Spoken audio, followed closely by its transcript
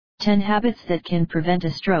10 habits that can prevent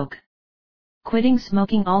a stroke. Quitting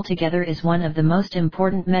smoking altogether is one of the most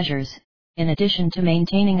important measures, in addition to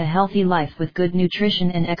maintaining a healthy life with good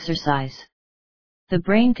nutrition and exercise. The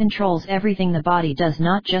brain controls everything the body does,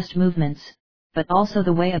 not just movements, but also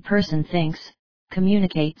the way a person thinks,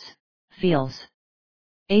 communicates, feels.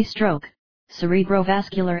 A stroke,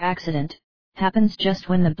 cerebrovascular accident, happens just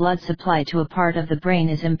when the blood supply to a part of the brain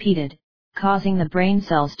is impeded, causing the brain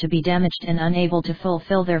cells to be damaged and unable to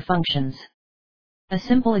fulfill their functions. A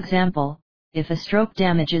simple example: if a stroke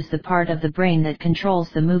damages the part of the brain that controls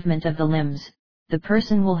the movement of the limbs, the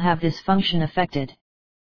person will have this function affected.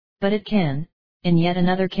 But it can, in yet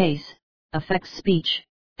another case, affect speech,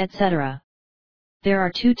 etc. There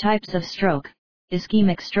are two types of stroke: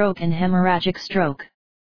 ischemic stroke and hemorrhagic stroke.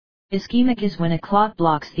 Ischemic is when a clot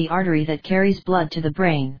blocks the artery that carries blood to the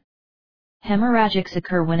brain. Hemorrhagics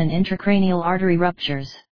occur when an intracranial artery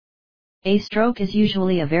ruptures. A stroke is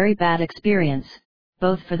usually a very bad experience,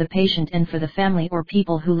 both for the patient and for the family or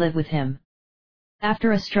people who live with him.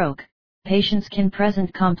 After a stroke, patients can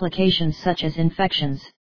present complications such as infections,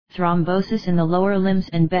 thrombosis in the lower limbs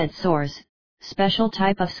and bed sores, special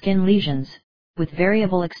type of skin lesions, with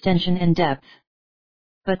variable extension and depth.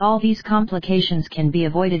 But all these complications can be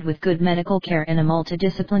avoided with good medical care and a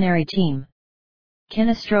multidisciplinary team. Can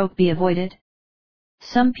a stroke be avoided?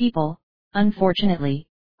 Some people, unfortunately,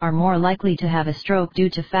 are more likely to have a stroke due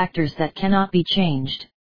to factors that cannot be changed.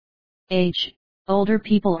 Age: older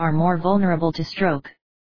people are more vulnerable to stroke.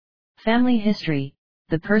 Family history: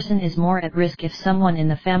 the person is more at risk if someone in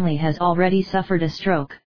the family has already suffered a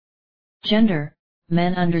stroke. Gender: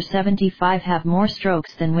 men under 75 have more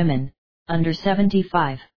strokes than women under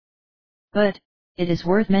 75. But, it is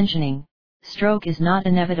worth mentioning, stroke is not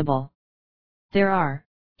inevitable. There are,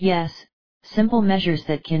 yes, simple measures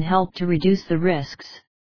that can help to reduce the risks.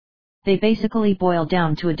 They basically boil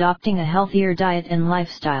down to adopting a healthier diet and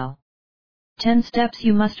lifestyle. 10 steps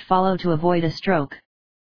you must follow to avoid a stroke.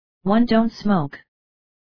 1. Don't smoke.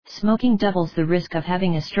 Smoking doubles the risk of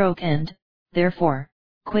having a stroke and, therefore,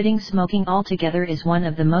 quitting smoking altogether is one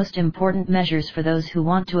of the most important measures for those who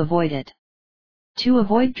want to avoid it. 2.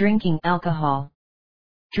 Avoid drinking alcohol.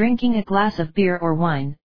 Drinking a glass of beer or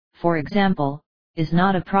wine, for example, is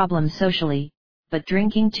not a problem socially, but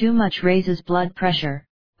drinking too much raises blood pressure,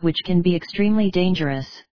 which can be extremely dangerous.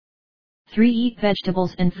 3. Eat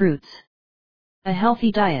vegetables and fruits. A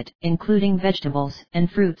healthy diet, including vegetables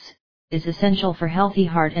and fruits, is essential for healthy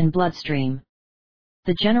heart and bloodstream.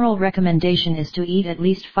 The general recommendation is to eat at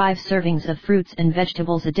least 5 servings of fruits and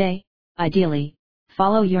vegetables a day. Ideally,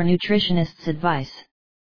 follow your nutritionist's advice.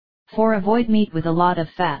 4. Avoid meat with a lot of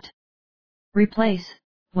fat. Replace,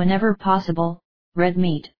 whenever possible, red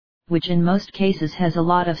meat, which in most cases has a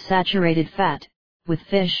lot of saturated fat, with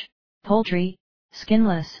fish, poultry,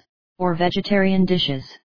 skinless, or vegetarian dishes.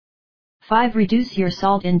 5. Reduce your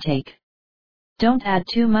salt intake. Don't add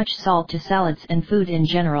too much salt to salads and food in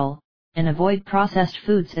general, and avoid processed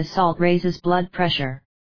foods as salt raises blood pressure.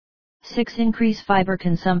 6. Increase fiber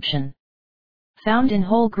consumption. Found in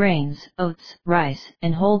whole grains, oats, rice,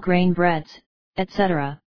 and whole grain breads,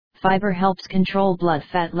 etc., fiber helps control blood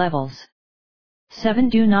fat levels. 7.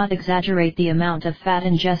 Do not exaggerate the amount of fat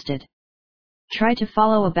ingested. Try to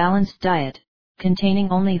follow a balanced diet, containing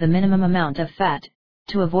only the minimum amount of fat,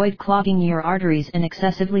 to avoid clogging your arteries and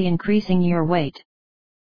excessively increasing your weight.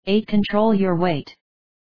 8. Control your weight.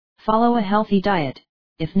 Follow a healthy diet,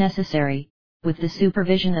 if necessary, with the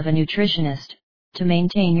supervision of a nutritionist, to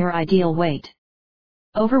maintain your ideal weight.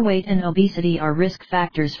 Overweight and obesity are risk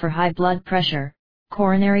factors for high blood pressure,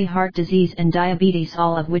 coronary heart disease and diabetes,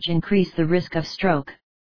 all of which increase the risk of stroke.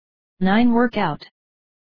 9. Workout.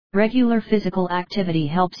 Regular physical activity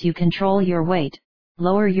helps you control your weight,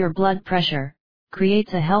 lower your blood pressure,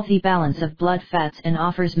 creates a healthy balance of blood fats and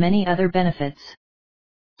offers many other benefits.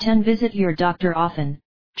 10. Visit your doctor often.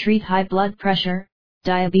 Treat high blood pressure,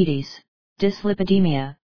 diabetes,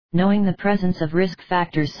 dyslipidemia, knowing the presence of risk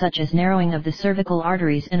factors such as narrowing of the cervical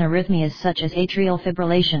arteries and arrhythmias such as atrial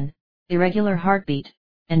fibrillation, irregular heartbeat,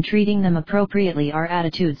 and treating them appropriately are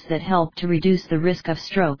attitudes that help to reduce the risk of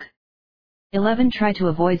stroke. 11. Try to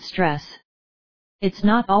avoid stress. It's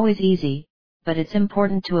not always easy, but it's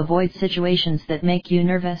important to avoid situations that make you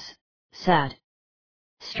nervous, sad.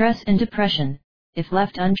 Stress and depression, if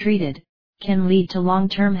left untreated, can lead to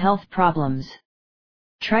long-term health problems.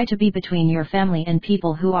 Try to be between your family and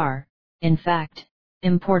people who are, in fact,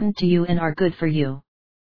 important to you and are good for you.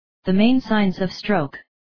 The main signs of stroke: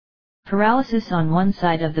 paralysis on one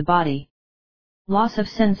side of the body, loss of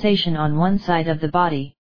sensation on one side of the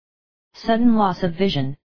body, sudden loss of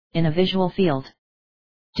vision, in a visual field,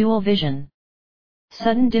 dual vision,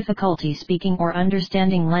 Sudden difficulty speaking or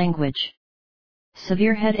understanding language.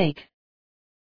 Severe headache,